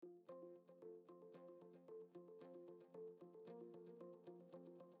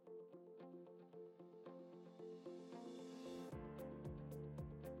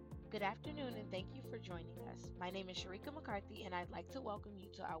Good afternoon, and thank you for joining us. My name is Sharika McCarthy, and I'd like to welcome you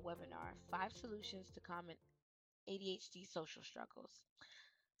to our webinar, Five Solutions to Common ADHD Social Struggles.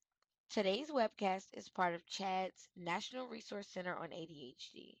 Today's webcast is part of CHADD's National Resource Center on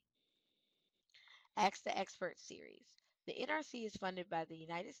ADHD, Ask the Expert series. The NRC is funded by the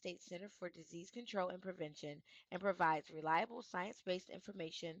United States Center for Disease Control and Prevention and provides reliable science-based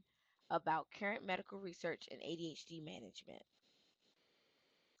information about current medical research in ADHD management.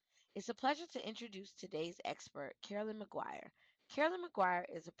 It's a pleasure to introduce today's expert, Carolyn McGuire. Carolyn McGuire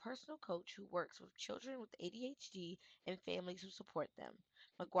is a personal coach who works with children with ADHD and families who support them.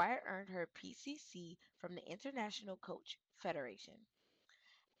 McGuire earned her PCC from the International Coach Federation.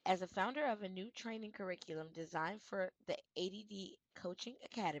 As a founder of a new training curriculum designed for the ADD Coaching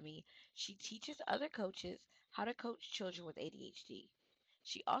Academy, she teaches other coaches how to coach children with ADHD.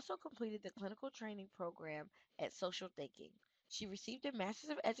 She also completed the clinical training program at Social Thinking. She received a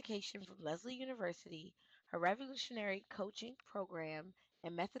Master's of Education from Lesley University. Her revolutionary coaching program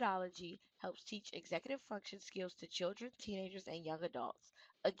and methodology helps teach executive function skills to children, teenagers, and young adults.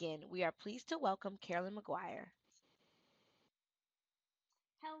 Again, we are pleased to welcome Carolyn McGuire.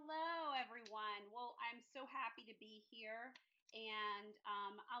 Hello, everyone. Well, I'm so happy to be here, and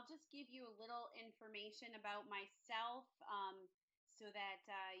I'll just give you a little information about myself so that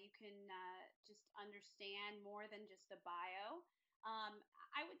you can just understand more than just the bio.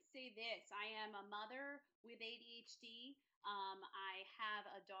 I would say this: I am a mother with ADHD. I have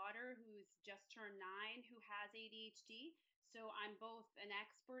a daughter who's just turned 9 who has ADHD. So I'm both an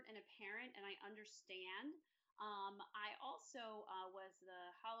expert and a parent, and I understand. I also was the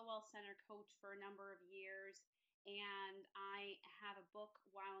Hollowell Center coach for a number of years, and I have a book,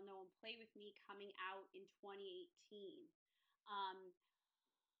 While No One Play With Me, coming out in 2018. Um,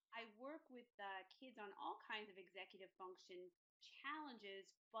 I work with kids on all kinds of executive function challenges,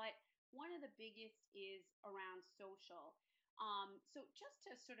 but one of the biggest is around social. So, just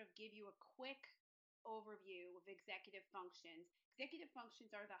to sort of give you a quick overview of executive functions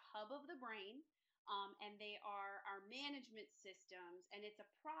are the hub of the brain, and they are our management systems, and it's a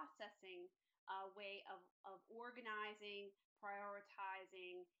processing way of organizing,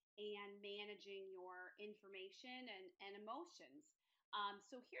 prioritizing, and managing your information and emotions.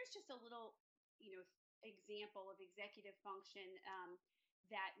 So here's just a little, example of executive function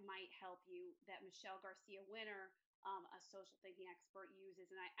that might help you that Michelle Garcia Winner, a social thinking expert, uses.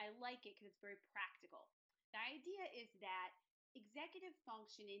 And I like it because it's very practical. The idea is that executive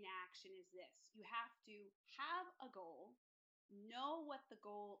function in action is this: you have to have a goal, know what the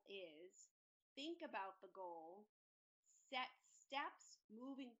goal is, think about the goal, set steps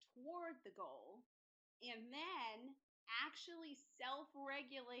moving toward the goal, and then actually self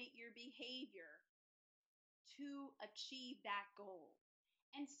regulate your behavior to achieve that goal.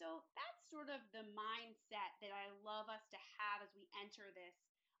 And so that's sort of the mindset that I love us to have as we enter this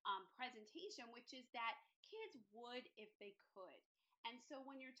presentation, which is that kids would if they could. And so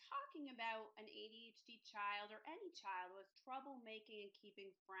when you're talking about an ADHD child or any child with trouble making and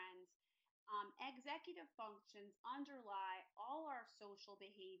keeping friends, executive functions underlie all our social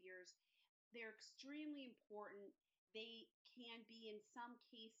behaviors. They're extremely important. They can be, in some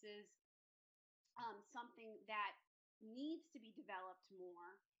cases, something that needs to be developed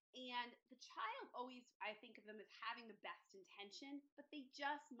more. And the child always, I think of them as having the best intention, but they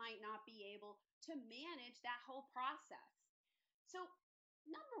just might not be able to manage that whole process. So,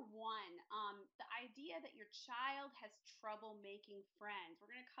 number one, the idea that your child has trouble making friends.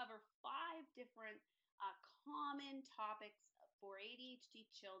 We're going to cover 5 different common topics for ADHD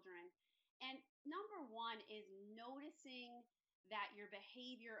children. And number one is noticing that your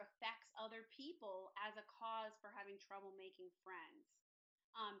behavior affects other people as a cause for having trouble making friends.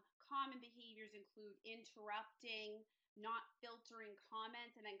 Common behaviors include interrupting, not filtering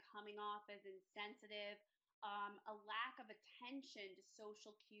comments, and then coming off as insensitive, a lack of attention to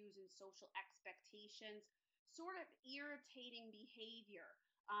social cues and social expectations, sort of irritating behavior.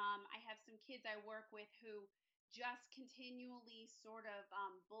 I have some kids I work with who just continually sort of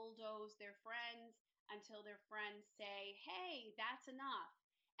bulldoze their friends until their friends say, hey, that's enough.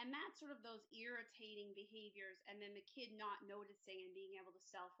 And that's sort of those irritating behaviors, and then the kid not noticing and being able to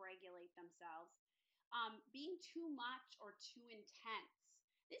self regulate themselves. Being too much or too intense.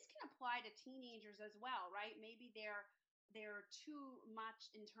 This can apply to teenagers as well, right? Maybe they're too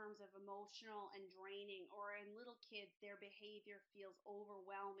much in terms of emotional and draining, or in little kids, their behavior feels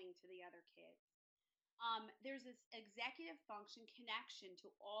overwhelming to the other kids. There's this executive function connection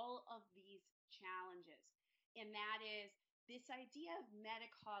to all of these challenges, and that is this idea of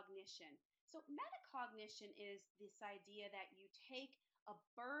metacognition. So, metacognition is this idea that you take a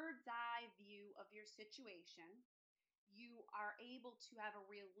bird's eye view of your situation. You are able to have a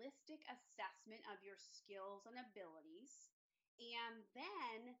realistic assessment of your skills and abilities, and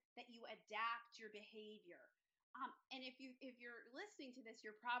then that you adapt your behavior. And if you're listening to this,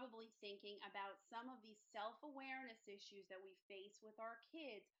 you're probably thinking about some of these self-awareness issues that we face with our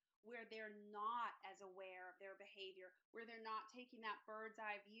kids, where they're not as aware of their behavior, where they're not taking that bird's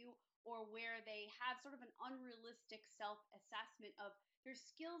eye view, or where they have sort of an unrealistic self-assessment of their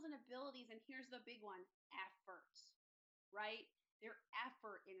skills and abilities. And here's the big one: effort, right? Their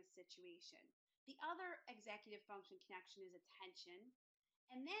effort in a situation. The other executive function connection is attention.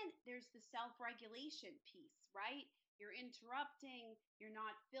 And then there's the self regulation piece, right? You're interrupting, you're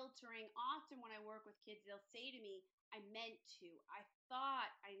not filtering. Often when I work with kids, they'll say to me, I meant to, I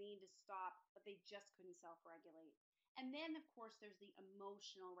thought I need to stop, but they just couldn't self regulate. And then, of course, there's the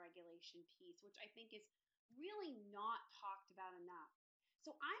emotional regulation piece, which I think is really not talked about enough.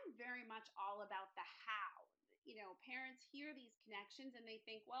 So I'm very much all about the how. Parents hear these connections and they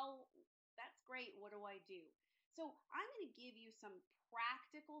think, well, that's great. What do I do? So I'm going to give you some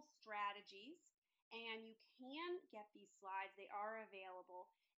practical strategies, and you can get these slides. They are available.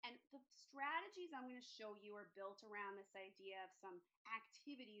 And the strategies I'm going to show you are built around this idea of some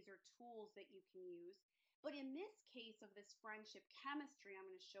activities or tools that you can use. But in this case of this friendship chemistry, I'm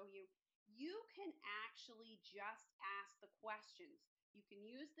going to show you, you can actually just ask the questions. You can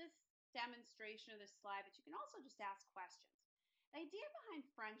use this demonstration of this slide, but you can also just ask questions. The idea behind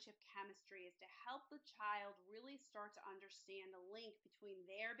friendship chemistry is to help the child really start to understand the link between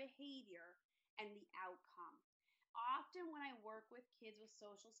their behavior and the outcome. Often, when I work with kids with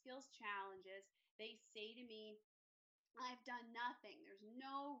social skills challenges, they say to me, I've done nothing. There's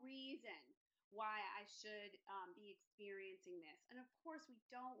no reason why I should be experiencing this. And of course, we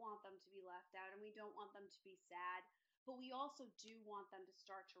don't want them to be left out and we don't want them to be sad, but we also do want them to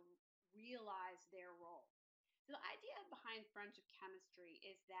start to realize their role. So the idea behind friendship chemistry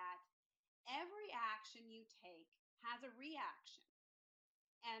is that every action you take has a reaction,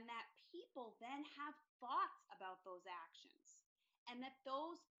 and that people then have thoughts about those actions, and that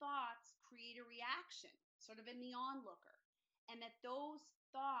those thoughts create a reaction, sort of in the onlooker, and that those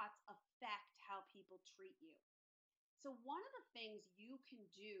thoughts affect how people treat you. So, one of the things you can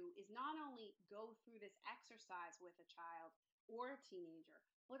do is not only go through this exercise with a child or a teenager,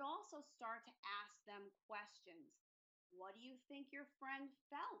 but also start to ask them questions. What do you think your friend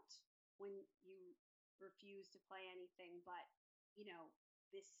felt when you refused to play anything but, you know,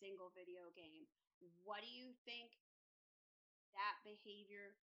 this single video game? What do you think that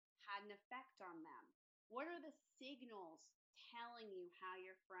behavior had an effect on them? What are the signals telling you how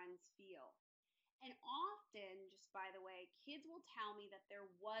your friends feel? And often, just by the way, kids will tell me that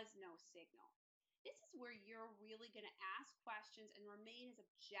there was no signal. This is where you're really going to ask questions and remain as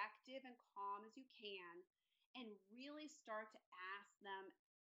objective and calm as you can, and really start to ask them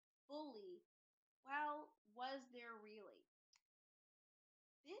fully, well, was there really?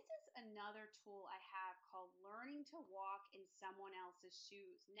 This is another tool I have called learning to walk in someone else's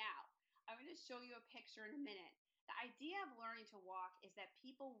shoes. Now, I'm going to show you a picture in a minute. The idea of learning to walk is that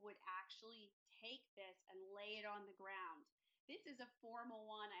people would actually take this and lay it on the ground. This is a formal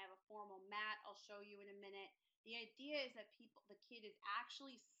one. I have a formal mat I'll show you in a minute. The idea is that the kid is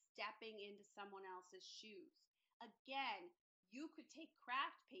actually stepping into someone else's shoes. Again, you could take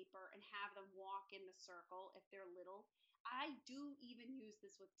craft paper and have them walk in the circle if they're little. I do even use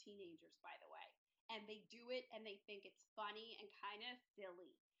this with teenagers, by the way. And they do it and they think it's funny and kind of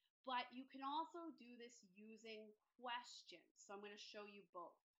silly. But you can also do this using questions. So I'm going to show you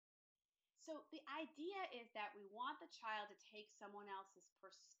both. So the idea is that we want the child to take someone else's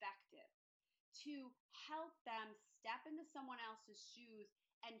perspective, to help them step into someone else's shoes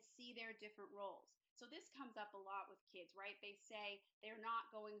and see their different roles. So this comes up a lot with kids, right? They say they're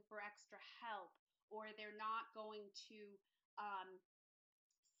not going for extra help, or they're not going to um,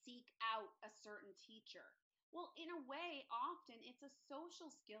 seek out a certain teacher. Well, in a way, often it's a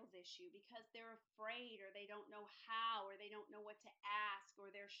social skills issue because they're afraid, or they don't know how, or they don't know what to ask, or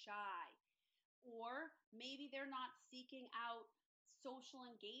they're shy. Or maybe they're not seeking out social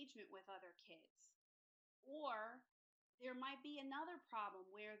engagement with other kids. Or there might be another problem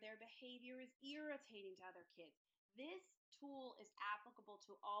where their behavior is irritating to other kids. This tool is applicable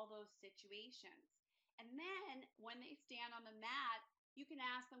to all those situations. And then when they stand on the mat, you can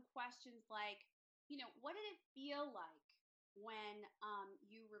ask them questions like, what did it feel like when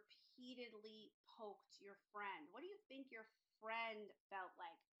you repeatedly poked your friend? What do you think your friend felt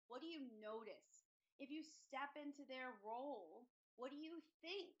like? What do you notice? If you step into their role, what do you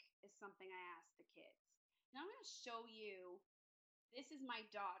think is something I ask the kids. Now I'm going to show you This is my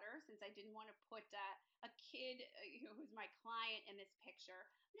daughter, since I didn't want to put a kid who's my client in this picture.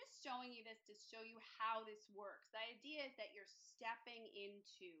 I'm just showing you this to show you how this works. The idea is that you're stepping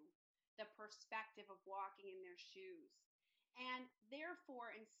into the perspective of walking in their shoes. And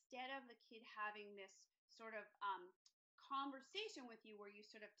therefore, instead of the kid having this sort of conversation with you where you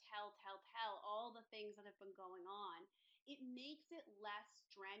sort of tell all the things that have been going on, it makes it less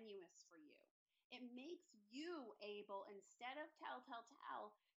strenuous for you. It makes you able, instead of tell,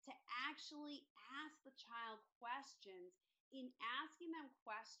 to actually ask the child questions. In asking them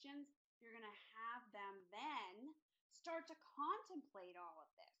questions, you're going to have them then start to contemplate all of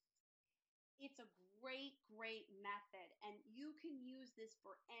this. It's a great method, and you can use this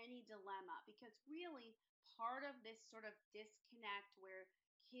for any dilemma, because really part of this sort of disconnect where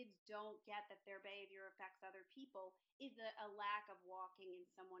kids don't get that their behavior affects other people is a lack of walking in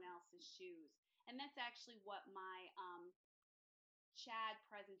someone else's shoes. And that's actually what my CHAD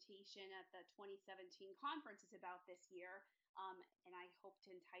presentation at the 2017 conference is about this year, and I hope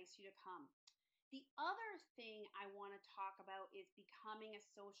to entice you to come. The other thing I want to talk about is becoming a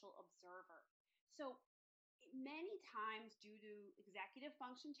social observer. So many times, due to executive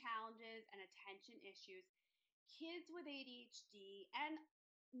function challenges and attention issues, kids with ADHD and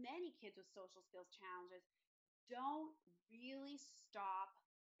many kids with social skills challenges don't really stop,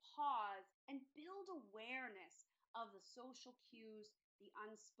 pause, and build awareness of the social cues, the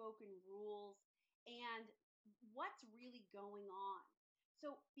unspoken rules, and what's really going on.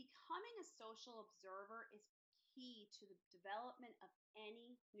 So, becoming a social observer is key to the development of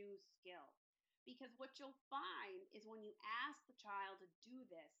any new skill. Because what you'll find is when you ask the child to do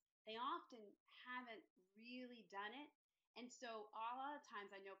this, they often haven't really done it. And so, a lot of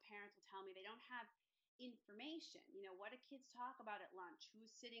times, I know parents will tell me they don't have information. What do kids talk about at lunch? Who's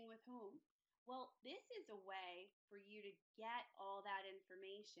sitting with whom? Well, this is a way for you to get all that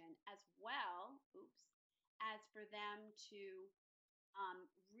information as well, as for them to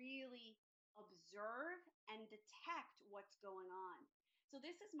really observe and detect what's going on. So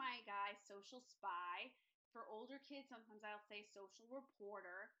this is my guy, Social Spy. For older kids, sometimes I'll say Social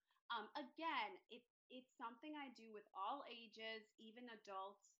Reporter. Again, it's something I do with all ages, even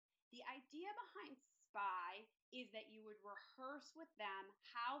adults. The idea behind Spy is that you would rehearse with them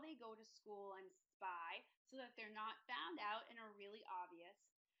how they go to school and spy so that they're not found out and are really obvious,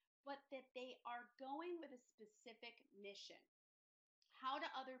 but that they are going with a specific mission. How do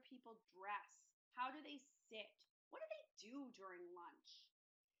other people dress? How do they sit? What do they do during lunch?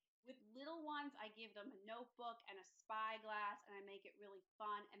 With little ones, I give them a notebook and a spyglass, and I make it really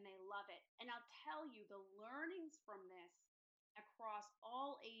fun, and they love it. And I'll tell you, the learnings from this across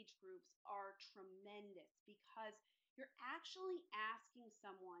all age groups are tremendous, because you're actually asking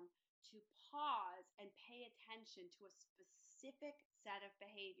someone to pause and pay attention to a specific set of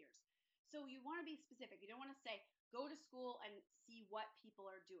behaviors. So you want to be specific. You don't want to say, go to school and see what people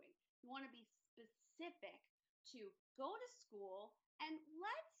are doing. You want to be specific to go to school and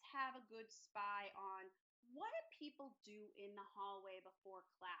let's have a good spy on what do people do in the hallway before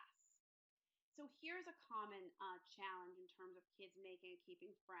class. So here's a common challenge in terms of kids making and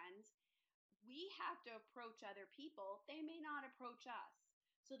keeping friends. We have to approach other people. They may not approach us.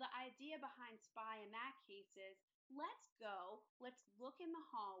 So the idea behind Spy in that case is, let's go, let's look in the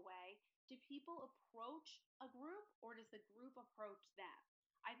hallway. Do people approach a group, or does the group approach them?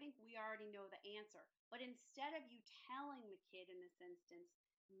 I think we already know the answer. But instead of you telling the kid in this instance,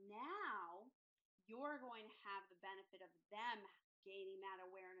 now you're going to have the benefit of them gaining that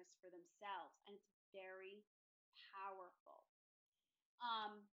awareness for themselves. And it's very powerful.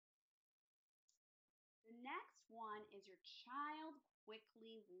 The next one is your child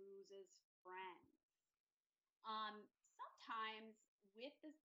quickly loses friends. Sometimes with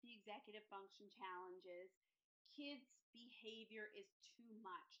the executive function challenges, kids' behavior is too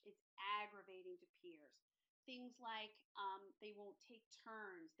much. It's aggravating to peers. Things like they won't take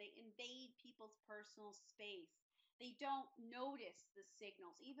turns, they invade people's personal space, they don't notice the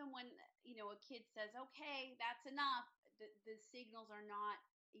signals. Even when a kid says, "Okay, that's enough," the signals are not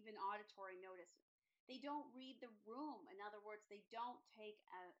even auditory notice. They don't read the room. In other words, they don't take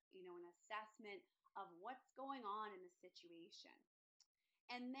an assessment of what's going on in the situation.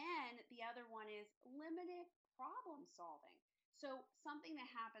 And then the other one is limited problem solving. So something that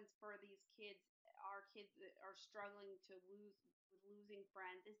happens for these kids, our kids that are struggling to losing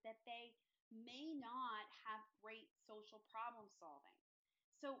friends, is that they may not have great social problem solving.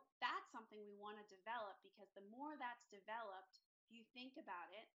 So that's something we want to develop, because the more that's developed, if you think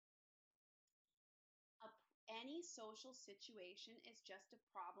about it, any social situation is just a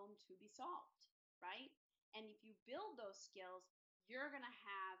problem to be solved, right? And if you build those skills, you're going to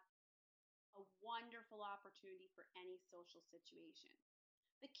have a wonderful opportunity for any social situation.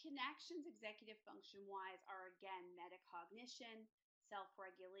 The connections executive function wise are again metacognition, self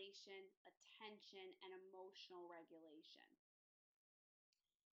regulation, attention, and emotional regulation.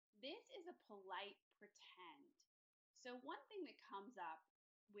 This is a polite pretend. So, one thing that comes up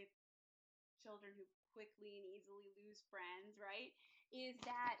with children who quickly and easily lose friends, right, is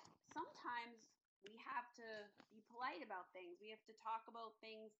that sometimes we have to be polite about things. We have to talk about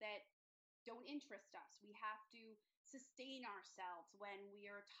things that don't interest us. We have to sustain ourselves when we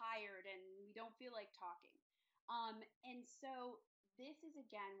are tired and we don't feel like talking. And so this is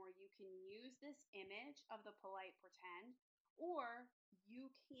again where you can use this image of the polite pretend, or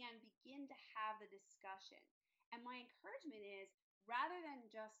you can begin to have the discussion. And my encouragement is rather than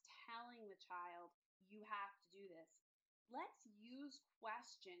just telling the child, you have to do this, let's use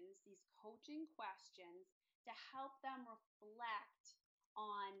questions, these coaching questions, to help them reflect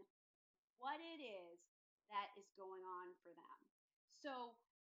on what it is that is going on for them. So,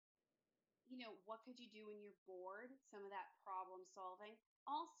 what could you do when you're bored? Some of that problem solving.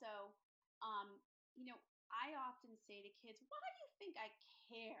 Also, um, you know, I often say to kids, why do you think I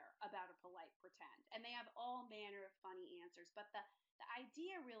care about a polite pretend? And they have all manner of funny answers. But the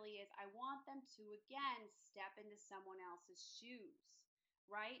idea really is I want them to, again, step into someone else's shoes,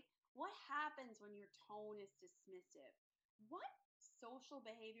 right? What happens when your tone is dismissive? What social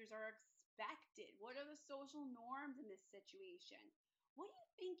behaviors are expected? What are the social norms in this situation? What do you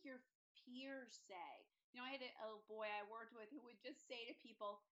think your peers say? I had a boy I worked with who would just say to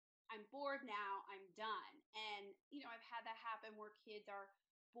people, I'm bored now, I'm done. And, I've had that happen where kids are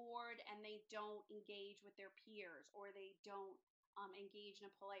bored and they don't engage with their peers, or they don't engage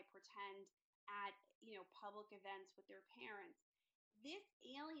in a polite pretend at, public events with their parents. This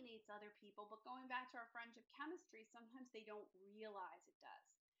alienates other people, but going back to our friendship chemistry, sometimes they don't realize it does.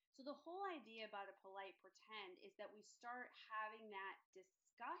 So the whole idea about a polite pretend is that we start having that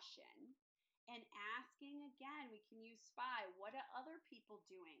discussion and asking again. We can use spy. What are other people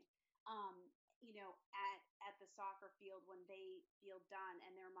doing? At the soccer field when they feel done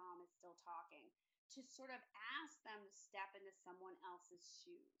and their mom is still talking, to sort of ask them to step into someone else's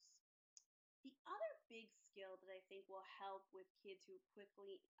shoes. The other big skill that I think will help with kids who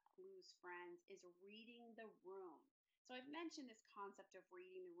quickly lose friends is reading the room. So I've mentioned this concept of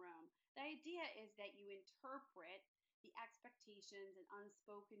reading the room. The idea is that you interpret the expectations and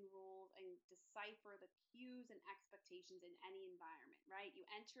unspoken rules and decipher the cues and expectations in any environment, right? You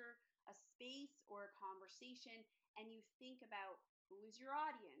enter a space or a conversation and you think about who is your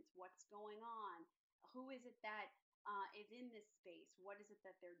audience, what's going on, who is it that is in this space, what is it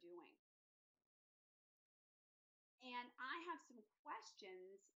that they're doing. And I have some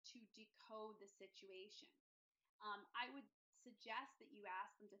questions to decode the situation. I would suggest that you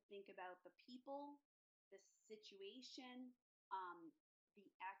ask them to think about the people, the situation, the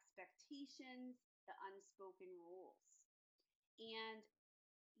expectations, the unspoken rules. And,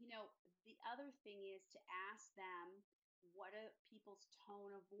 the other thing is to ask them, what are people's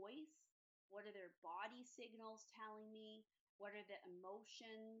tone of voice? What are their body signals telling me? What are the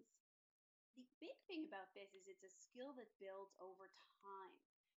emotions? The big thing about this is it's a skill that builds over time.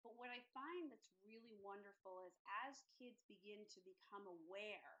 But what I find that's really wonderful is as kids begin to become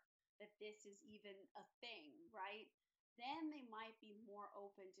aware that this is even a thing, right? Then they might be more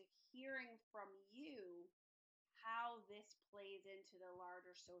open to hearing from you how this plays into the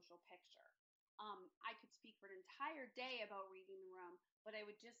larger social picture. I could speak for an entire day about reading the room, but I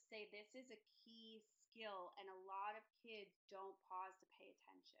would just say this is a key skill, and a lot of kids don't pause to pay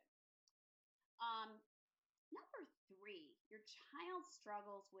attention. Number 3, your child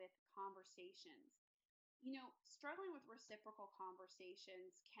struggles with conversations. Struggling with reciprocal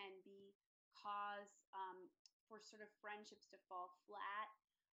conversations can be cause for sort of friendships to fall flat.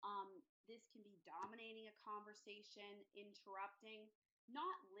 This can be dominating a conversation, interrupting,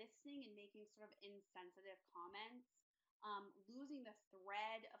 not listening, and making sort of insensitive comments, losing the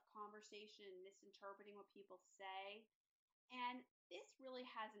thread of conversation and misinterpreting what people say. And this really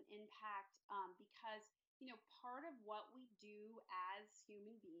has an impact because, part of what we do as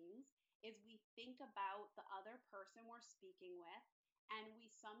human beings is we think about the other person we're speaking with, and we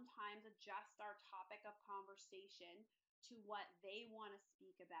sometimes adjust our topic of conversation to what they want to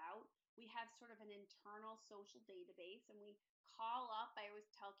speak about. We have sort of an internal social database, and we call up. I always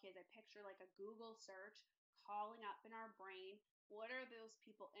tell kids, I picture like a Google search calling up in our brain, what are those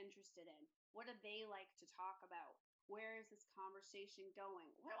people interested in? What do they like to talk about? Where is this conversation going?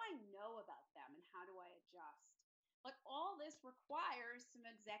 What do I know about them, and how do I adjust? But all this requires some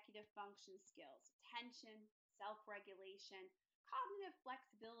executive function skills: attention, self regulation, Cognitive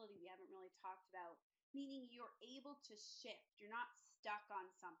flexibility, we haven't really talked about, meaning you're able to shift. You're not stuck on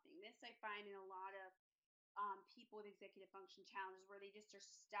something. This I find in a lot of people with executive function challenges where they just are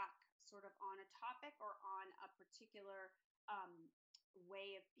stuck sort of on a topic or on a particular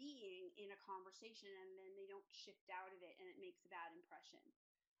way of being in a conversation, and then they don't shift out of it and it makes a bad impression.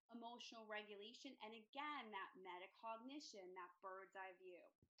 Emotional regulation, and again, that metacognition, that bird's eye view.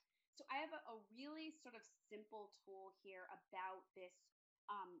 So I have a really sort of simple tool here about this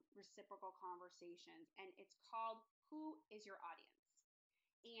reciprocal conversations, and it's called Who is Your Audience?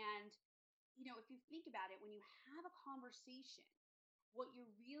 And if you think about it, when you have a conversation, what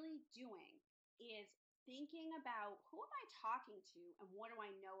you're really doing is thinking about who am I talking to and what do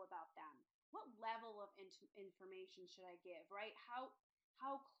I know about them? What level of information should I give, right? How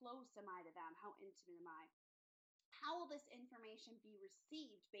close am I to them? How intimate am I? How will this information be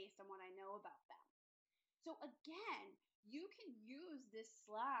received based on what I know about them? So again, you can use this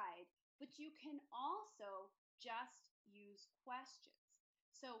slide, but you can also just use questions.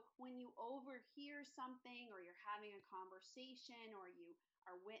 So when you overhear something or you're having a conversation or you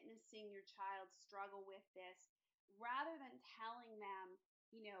are witnessing your child struggle with this, rather than telling them,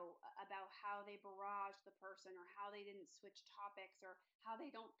 about how they barrage the person or how they didn't switch topics or how they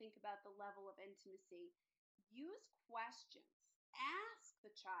don't think about the level of intimacy, use questions. Ask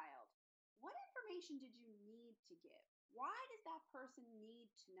the child, what information did you need to give? Why does that person need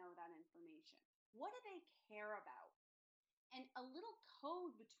to know that information? What do they care about? And a little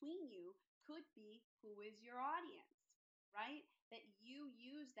code between you could be who is your audience, right? That you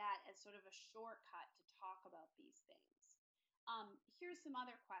use that as sort of a shortcut to talk about these things. Here's some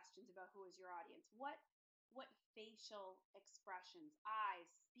other questions about who is your audience. What facial expressions, eyes,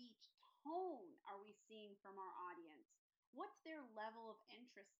 speech, tone are we seeing from our audience? What's their level of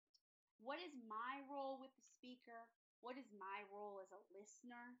interest? What is my role with the speaker? What is my role as a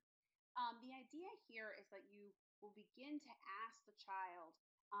listener? The idea here is that you will begin to ask the child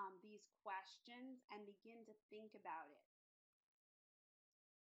these questions and begin to think about it.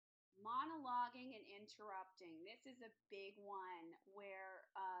 Monologuing and interrupting. This is a big one where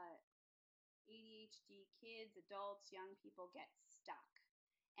ADHD kids, adults, young people get stuck.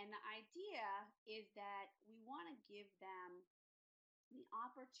 And the idea is that we want to give them the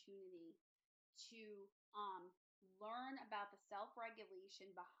opportunity to learn about the self-regulation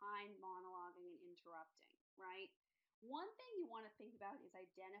behind monologuing and interrupting, right? One thing you want to think about is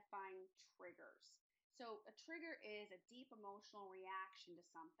identifying triggers. So a trigger is a deep emotional reaction to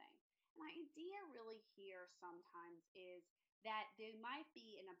something. And the idea really here sometimes is that there might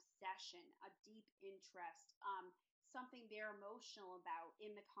be an obsession, a deep interest, something they're emotional about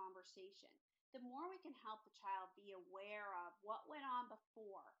in the conversation. The more we can help the child be aware of what went on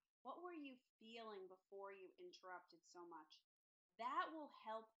before, what were you feeling before you interrupted so much, that will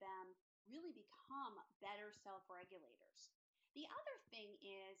help them really become better self regulators. The other thing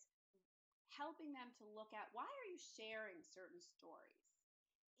is helping them to look at why are you sharing certain stories?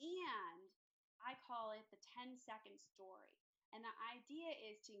 And I call it the 10-second story. And the idea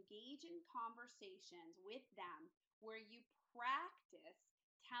is to engage in conversations with them where you practice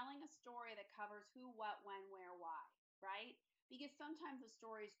telling a story that covers who, what, when, where, why, right? Because sometimes the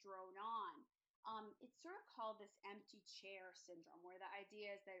stories drone on. It's sort of called this empty chair syndrome, where the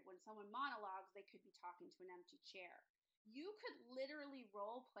idea is that when someone monologues, they could be talking to an empty chair. You could literally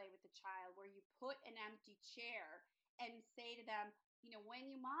role play with the child where you put an empty chair and say to them, when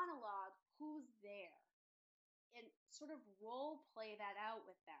you monologue, who's there? And sort of role play that out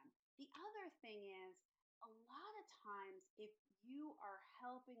with them. The other thing is, a lot of times, if you are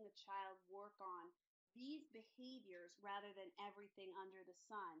helping the child work on these behaviors rather than everything under the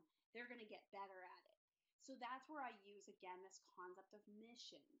sun, they're going to get better at it. So that's where I use, again, this concept of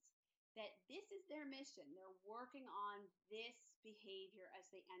missions, that this is their mission. They're working on this behavior as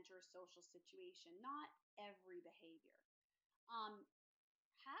they enter a social situation, not every behavior.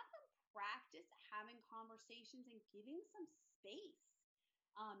 Have them practice having conversations and giving some space.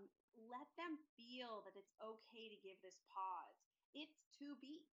 Let them feel that it's okay to give this pause. It's 2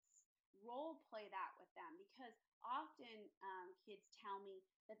 beats. Role play that with them, because often kids tell me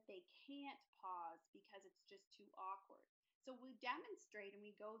that they can't pause because it's just too awkward. So we demonstrate and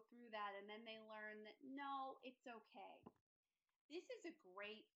we go through that, and then they learn that no, it's okay. This is a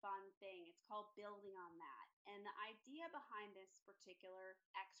great fun thing. It's called building on that. And the idea behind this particular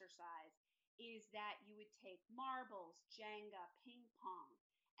exercise is that you would take marbles, Jenga, ping pong,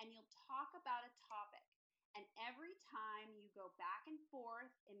 and you'll talk about a topic. And every time you go back and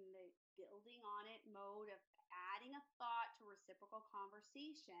forth in the building on it mode of adding a thought to reciprocal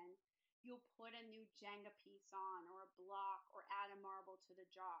conversation, you'll put a new Jenga piece on or a block or add a marble to the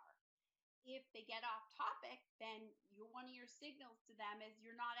jar. If they get off topic, then one of your signals to them is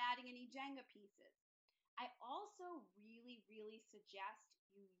you're not adding any Jenga pieces. I also really, really suggest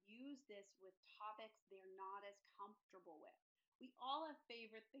you use this with topics they're not as comfortable with. We all have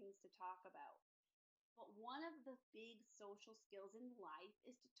favorite things to talk about. But one of the big social skills in life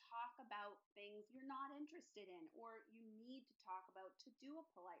is to talk about things you're not interested in or you need to talk about to do a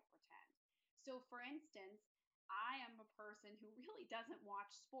polite pretend. So, for instance, I am a person who really doesn't watch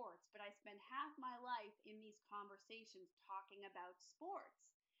sports, but I spend half my life in these conversations talking about sports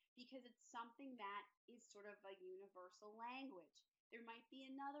because it's something that is sort of a universal language. There might be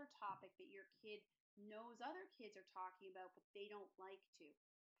another topic that your kid knows other kids are talking about, but they don't like to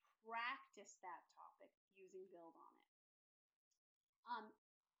practice that topic using build on it. Um,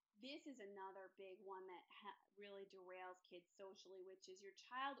 this is another big one that really derails kids socially, which is your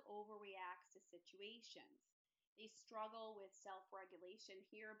child overreacts to situations. They struggle with self regulation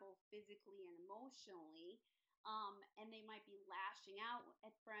here, both physically and emotionally. And they might be lashing out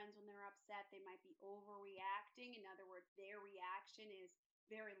at friends when they're upset. They might be overreacting. In other words, their reaction is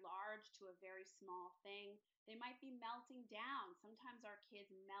very large to a very small thing. They might be melting down. Sometimes our kids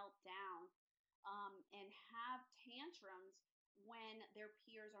melt down and have tantrums when their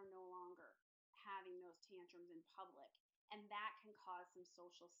peers are no longer having those tantrums in public, and that can cause some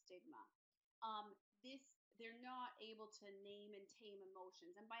social stigma. They're not able to name and tame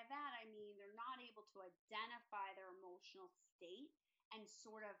emotions, and by that I mean they're not able to identify their emotional state and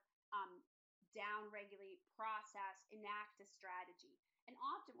sort of down regulate, process, enact a strategy. And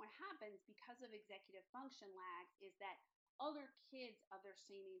often what happens because of executive function lags is that other kids of their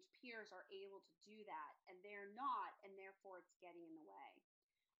same age peers are able to do that and they're not, and therefore it's getting in the way.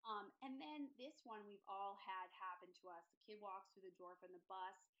 And then this one we've all had happen to us. The kid walks through the door from the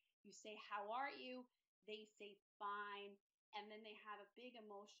bus. You say, "How are you?" They say, "Fine." And then they have a big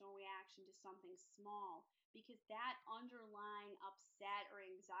emotional reaction to something small because that underlying upset or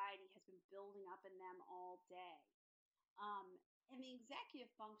anxiety has been building up in them all day. Um, and the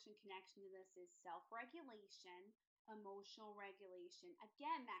executive function connection to this is self regulation, emotional regulation.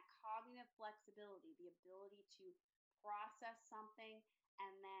 Again, that cognitive flexibility, the ability to process something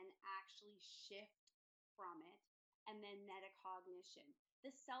and then actually shift from it, and then metacognition,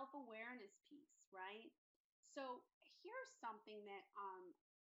 the self awareness piece, right? So here's something that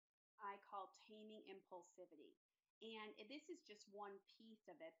I call taming impulsivity. And this is just one piece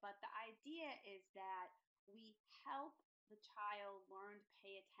of it, but the idea is that we help the child learn to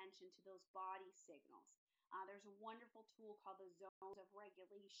pay attention to those body signals. There's a wonderful tool called the zones of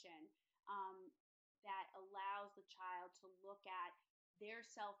regulation that allows the child to look at their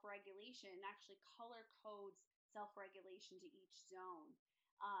self regulation and actually color codes self regulation to each zone.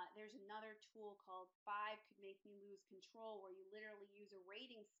 There's another tool called Five Could Make Me Lose Control, where you literally use a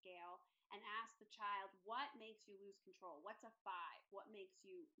rating scale and ask the child, what makes you lose control? What's a five? What makes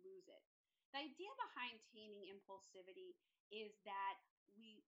you lose it? The idea behind taming impulsivity is that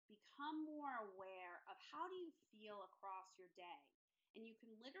we become more aware of how do you feel across your day. And you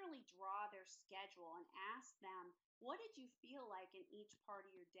can literally draw their schedule and ask them, what did you feel like in each part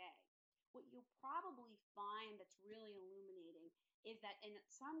of your day? What you'll probably find that's really illuminating is that in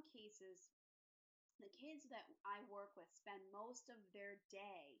some cases, the kids that I work with spend most of their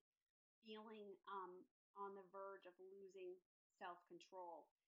day feeling on the verge of losing self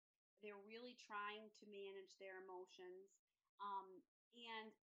control. They're really trying to manage their emotions,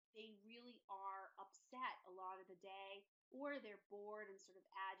 and they really are upset a lot of the day, or they're bored and sort of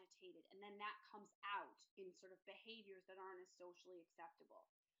agitated. And then that comes out in sort of behaviors that aren't as socially acceptable.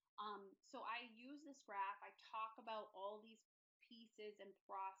 So I use this graph. I talk about all these pieces and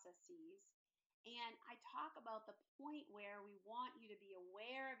processes. And I talk about the point where we want you to be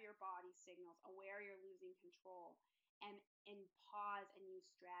aware of your body signals, aware you're losing control, and pause and use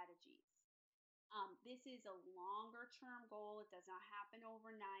strategies. This is a longer term goal. It does not happen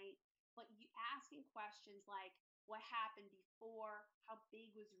overnight, but you asking questions like, what happened before? How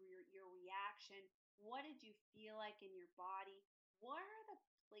big was your reaction? What did you feel like in your body? What are the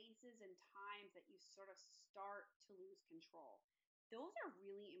places and times that you sort of start to lose control? Those are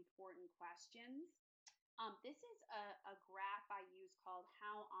really important questions. This is a graph I use called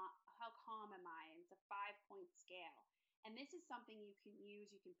How Calm Am I? And it's a 5 point scale. And this is something you can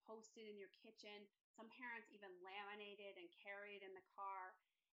use. You can post it in your kitchen. Some parents even laminate it and carry it in the car.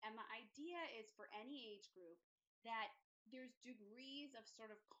 And the idea is for any age group that there's degrees of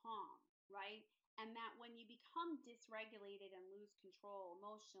sort of calm, right? And that when you become dysregulated and lose control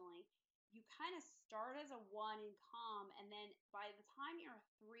emotionally, you kind of start as a one and calm, and then by the time you're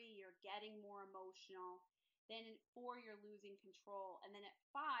three, you're getting more emotional. Then at four, you're losing control, and then at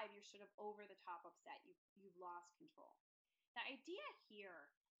five, you're sort of over the top upset. You've lost control. The idea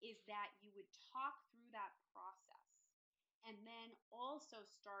here is that you would talk through that process and then also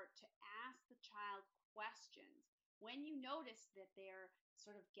start to ask the child questions. When you notice that they're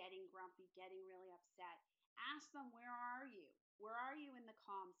sort of getting grumpy, getting really upset, ask them, where are you? Where are you in the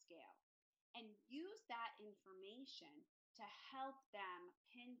calm scale? And use that information to help them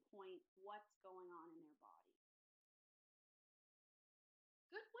pinpoint what's going on in their body.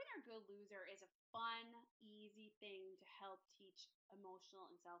 Good winner, good loser is a fun, easy thing to help teach emotional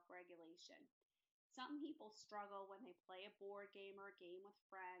and self regulation. Some people struggle when they play a board game or a game with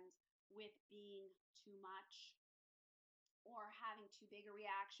friends with being too much or having too big a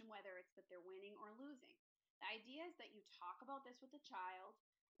reaction, whether it's that they're winning or losing. The idea is that you talk about this with a child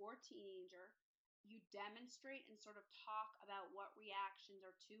or teenager. You demonstrate and sort of talk about what reactions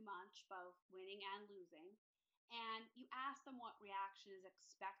are too much, both winning and losing, and you ask them what reaction is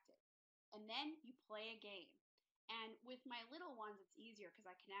expected. And then you play a game. And with my little ones, it's easier because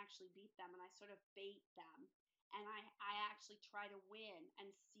I can actually beat them and I sort of bait them. And I actually try to win and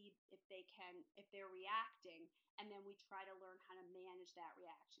see if if they're reacting. And then we try to learn how to manage that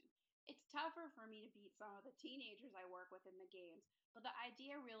reaction. It's tougher for me to beat some of the teenagers I work with in the games. But the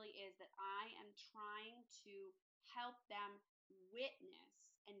idea really is that I am trying to help them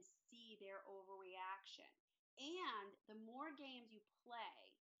witness and see their overreaction. And the more games you play,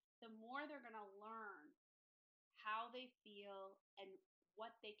 the more they're going to learn how they feel and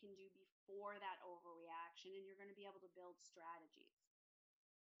what they can do before that overreaction, and you're going to be able to build strategies.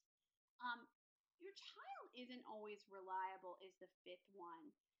 Um, your child isn't always reliable, is the fifth one.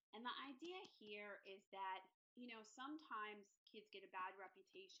 And the idea here is that, sometimes kids get a bad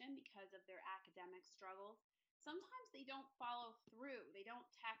reputation because of their academic struggles. Sometimes they don't follow through. They don't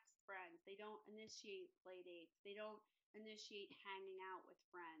text friends. They don't initiate play dates. They don't initiate hanging out with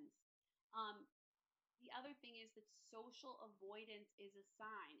friends. Um, the other thing is that social avoidance is a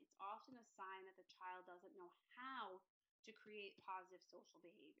sign. It's often a sign that the child doesn't know how to create positive social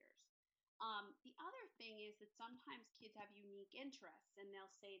behaviors. The other thing is that sometimes kids have unique interests and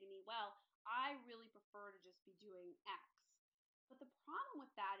they'll say to me, well, I really prefer to just be doing X. But the problem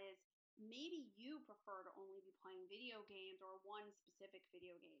with that is maybe you prefer to only be playing video games or one specific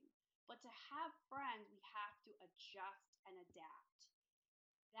video game. But to have friends, we have to adjust and adapt.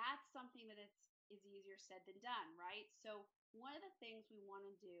 That's something that is easier said than done, right? So one of the things we want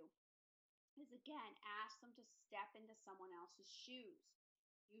to do is, again, ask them to step into someone else's shoes.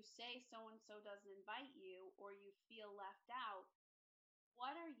 You say so and so doesn't invite you or you feel left out.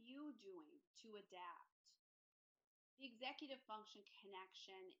 What are you doing to adapt? The executive function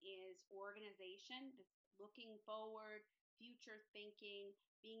connection is organization, looking forward, future thinking,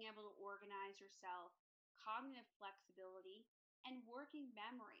 being able to organize yourself, cognitive flexibility, and working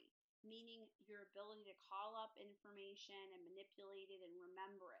memory, meaning your ability to call up information and manipulate it and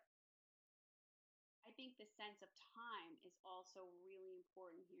remember it. I think the sense of time is also really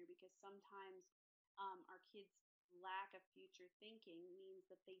important here because sometimes our kids' lack of future thinking means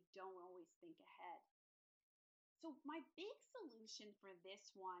that they don't always think ahead. So, my big solution for this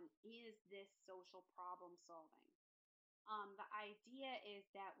one is this social problem solving. The idea is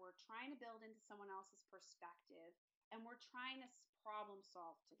that we're trying to build into someone else's perspective and we're trying to problem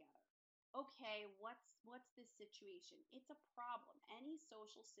solve together. Okay, what's this situation? It's a problem. Any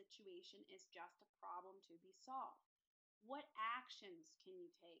social situation is just a problem to be solved. What actions can you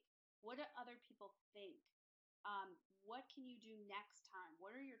take? What do other people think? What can you do next time?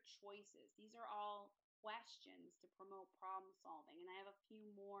 What are your choices? These are all questions to promote problem solving. And I have a few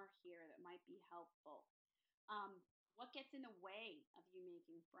more here that might be helpful. What gets in the way of you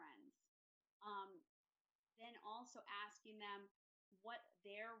making friends? Then also asking them what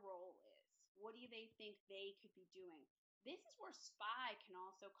their role is. What do they think they could be doing? This is where spy can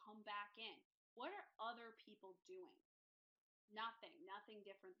also come back in. What are other people doing? Nothing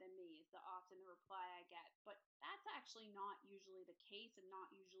different than me is often the reply I get. But that's actually not usually the case and not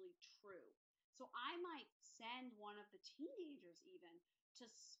usually true. So I might send one of the teenagers even to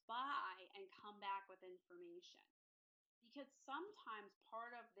spy and come back with information. Because sometimes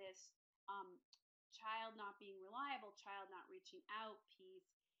part of this child not being reliable, child not reaching out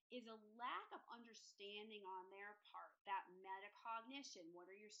piece is a lack of understanding on their part, that metacognition. What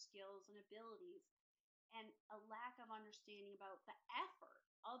are your skills and abilities? And a lack of understanding about the effort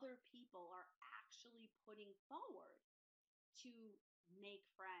other people are actually putting forward to make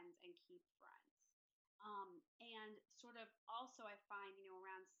friends and keep friends. And sort of also, I find,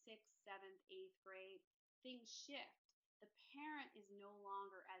 around sixth, seventh, eighth grade, things shift. The parent is no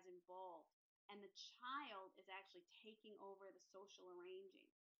longer as involved, and the child is actually taking over the social arranging.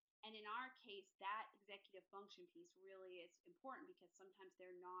 And in our case, that executive function piece really is important because sometimes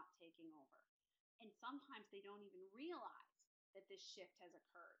they're not taking over. And sometimes they don't even realize that this shift has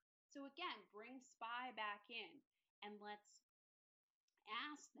occurred. So, again, bring SPY back in and let's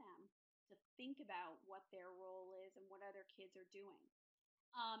ask them to think about what their role is and what other kids are doing.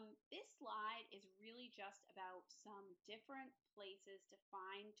 This slide is really just about some different places to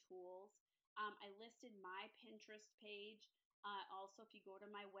find tools. I listed my Pinterest page. Also, if you go to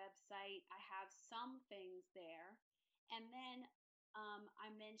my website, I have some things there. And then I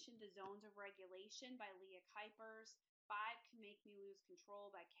mentioned The Zones of Regulation by Leah Kuypers. Five Can Make Me Lose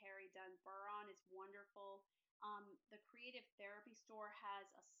Control by Carrie Dunn Buron is wonderful. The Creative Therapy Store has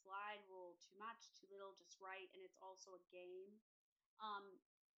a slide rule: too much, too little, just right, and it's also a game. Um,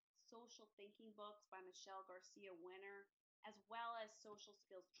 Social Thinking books by Michelle Garcia Winner, as well as Social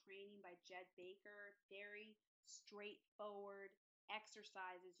Skills Training by Jed Baker. Very straightforward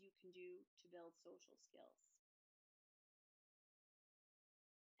exercises you can do to build social skills.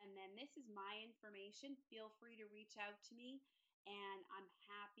 And then this is my information. Feel free to reach out to me, and I'm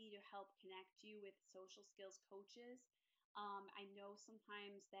happy to help connect you with social skills coaches. I know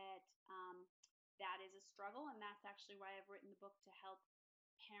sometimes that that is a struggle, and that's actually why I've written the book to help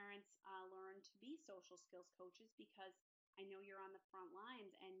parents learn to be social skills coaches, because I know you're on the front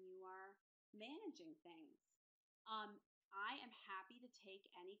lines and you are managing things. Um, I am happy to take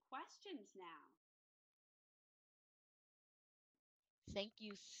any questions now. Thank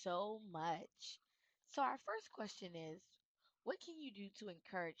you so much. So, our first question is, what can you do to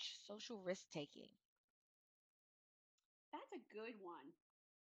encourage social risk taking? That's a good one.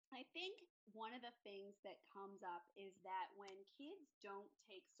 I think one of the things that comes up is that when kids don't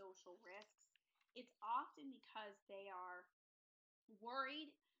take social risks, it's often because they are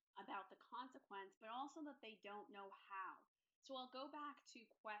worried about the consequence, but also that they don't know how. So I'll go back to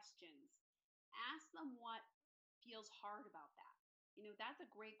questions. Ask them what feels hard about that. That's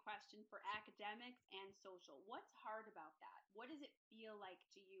a great question for academics and social. What's hard about that? What does it feel like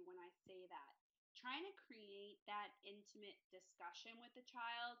to you when I say that? Trying to create that intimate discussion with the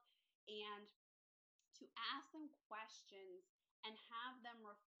child and to ask them questions and have them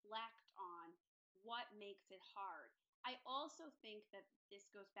reflect on what makes it hard. I also think that this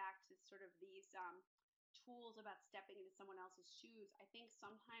goes back to sort of these tools about stepping into someone else's shoes. I think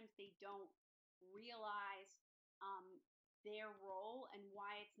sometimes they don't realize um, their role and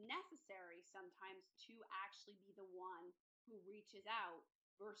why it's necessary sometimes to actually be the one who reaches out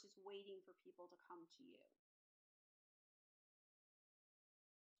versus waiting for people to come to you.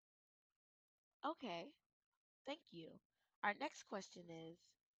 Okay, thank you. Our next question is,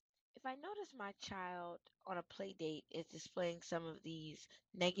 if I notice my child on a play date is displaying some of these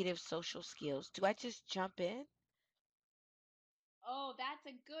negative social skills, do I just jump in? Oh, that's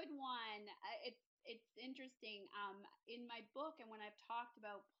a good one. It's interesting. In my book, and when I've talked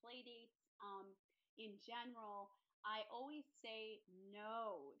about play dates in general, I always say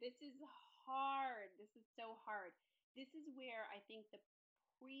no. This is hard. This is so hard. This is where I think the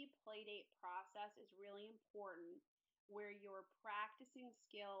pre-play date process is really important, where you're practicing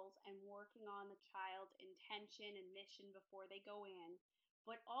skills and working on the child's intention and mission before they go in,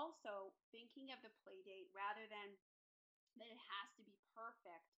 but also thinking of the play date rather than that it has to be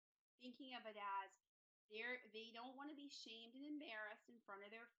perfect, thinking of it as they don't want to be shamed and embarrassed in front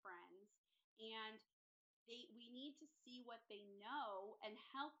of their friends, and we need to see what they know and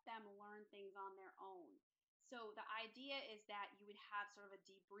help them learn things on their own. So the idea is that you would have sort of a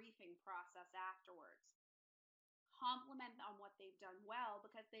debriefing process afterwards, compliment on what they've done well,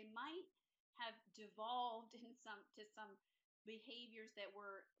 because they might have devolved in some behaviors that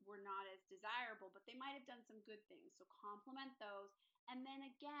were not as desirable, but they might have done some good things. So compliment those. And then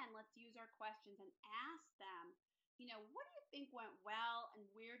again, let's use our questions and ask them, what do you think went well and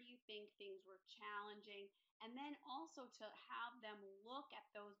where do you think things were challenging? And then also to have them look at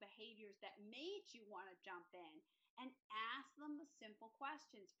those behaviors that made you want to jump in and ask them the simple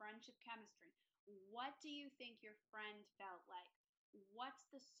questions. Friendship chemistry: what do you think your friend felt like? What's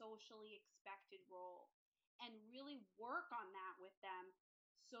the socially expected role? And really work on that with them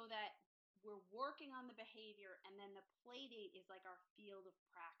so that we're working on the behavior, and then the play date is like our field of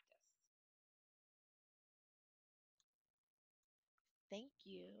practice. Thank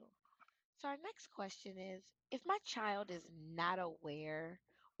you. So, our next question is, if my child is not aware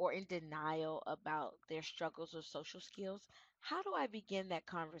or in denial about their struggles with social skills, how do I begin that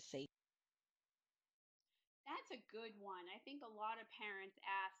conversation? That's a good one. I think a lot of parents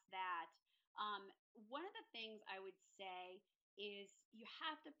ask that. Um, One of the things I would say is you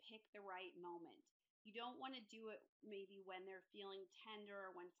have to pick the right moment. You don't want to do it maybe when they're feeling tender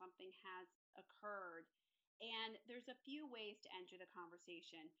or when something has occurred. And there's a few ways to enter the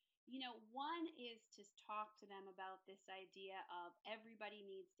conversation. One is to talk to them about this idea of everybody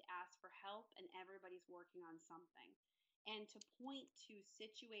needs to ask for help and everybody's working on something, and to point to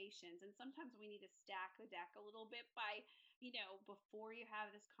situations. And sometimes we need to stack the deck a little bit by, before you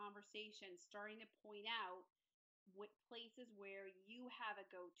have this conversation, starting to point out what places where you have a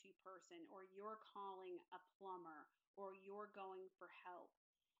go-to person, or you're calling a plumber, or you're going for help.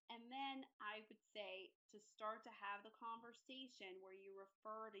 And then I would say to start to have the conversation where you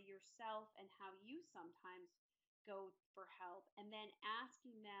refer to yourself and how you sometimes go for help, and then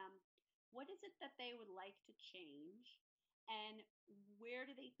asking them, what is it that they would like to change? And where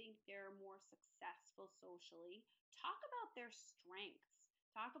do they think they're more successful socially? Talk about their strengths,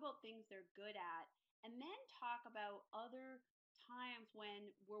 talk about things they're good at, and then talk about other times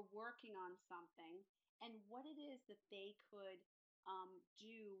when we're working on something and what it is that they could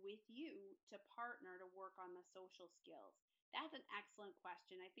do with you to partner to work on the social skills. That's an excellent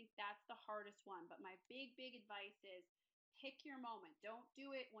question. I think that's the hardest one. But my big, big advice is pick your moment. Don't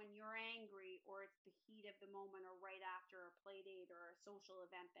do it when you're angry or it's the heat of the moment or right after a play date or a social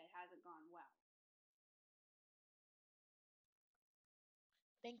event that hasn't gone well.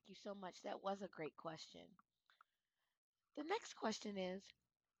 Thank you so much. That was a great question. The next question is,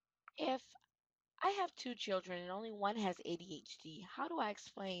 if I have two children and only one has ADHD, how do I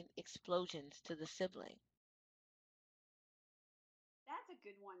explain explosions to the sibling? That's a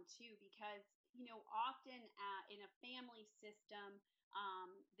good one too, because often in a family system,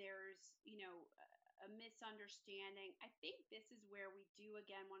 there's a misunderstanding. I think this is where we do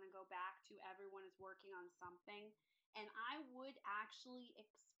again want to go back to everyone is working on something, and I would actually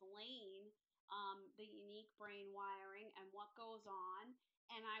explain the unique brain wiring and what goes on,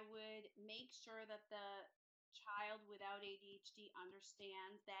 and I would make sure that the child without ADHD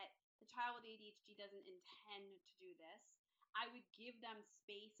understands that the child with ADHD doesn't intend to do this. I would give them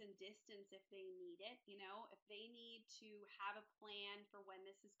space and distance if they need it. If they need to have a plan for when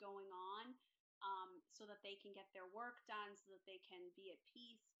this is going on, so that they can get their work done, so that they can be at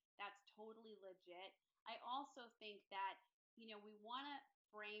peace, that's totally legit. I also think that, we want to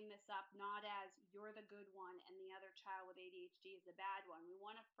frame this up not as you're the good one and the other child with ADHD is the bad one. We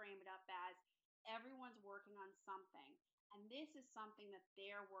want to frame it up as everyone's working on something. And this is something that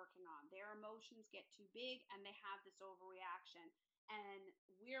they're working on. Their emotions get too big and they have this overreaction. And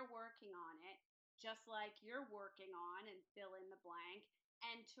we're working on it, just like you're working on, and fill in the blank.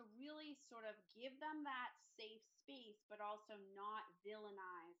 And to really sort of give them that safe space, but also not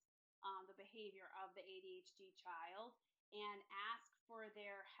villainize the behavior of the ADHD child, and ask for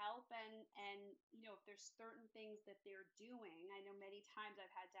their help. And if there's certain things that they're doing, I know many times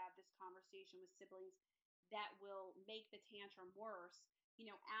I've had to have this conversation with siblings that will make the tantrum worse,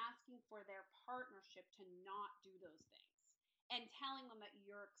 asking for their partnership to not do those things and telling them that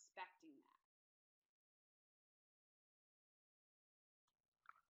you're expecting that.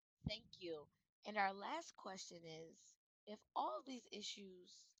 Thank you. And our last question is, if all of these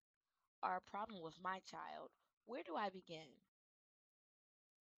issues are a problem with my child, where do I begin?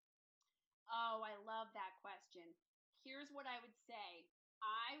 Oh, I love that question. Here's what I would say.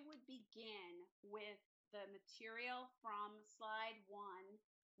 I would begin with the material from slide 1,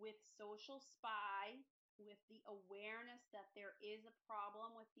 with social spy, with the awareness that there is a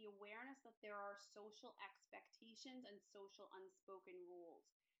problem, with the awareness that there are social expectations and social unspoken rules.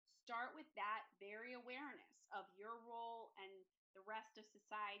 Start with that very awareness of your role and the rest of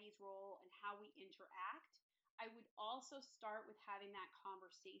society's role and how we interact. I would also start with having that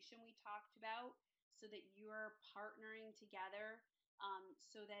conversation we talked about, so that you're partnering together,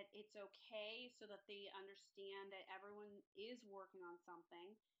 so that it's okay, so that they understand that everyone is working on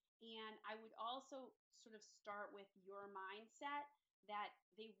something. And I would also sort of start with your mindset that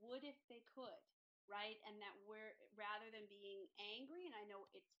they would if they could, right? And that we're, rather than being angry, and I know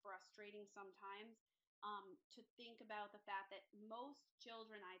it's frustrating sometimes, to think about the fact that most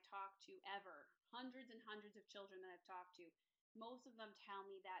children I talk to ever, hundreds and hundreds of children that I've talked to, most of them tell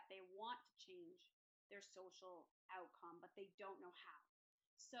me that they want to change their social outcome, but they don't know how.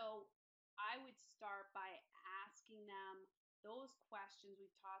 So I would start by asking them those questions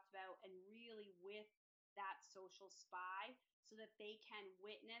we've talked about, and really with that social spy, so that they can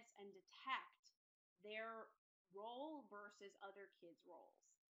witness and detect their role versus other kids' roles,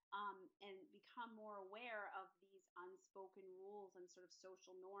 and become more aware of these unspoken rules and sort of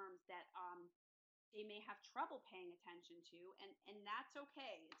social norms that they may have trouble paying attention to, and that's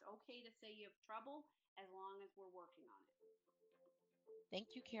okay. It's okay to say you have trouble as long as we're working on it.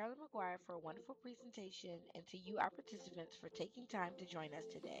 Thank you, Carolyn McGuire, for a wonderful presentation, and to you, our participants, for taking time to join us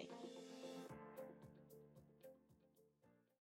today.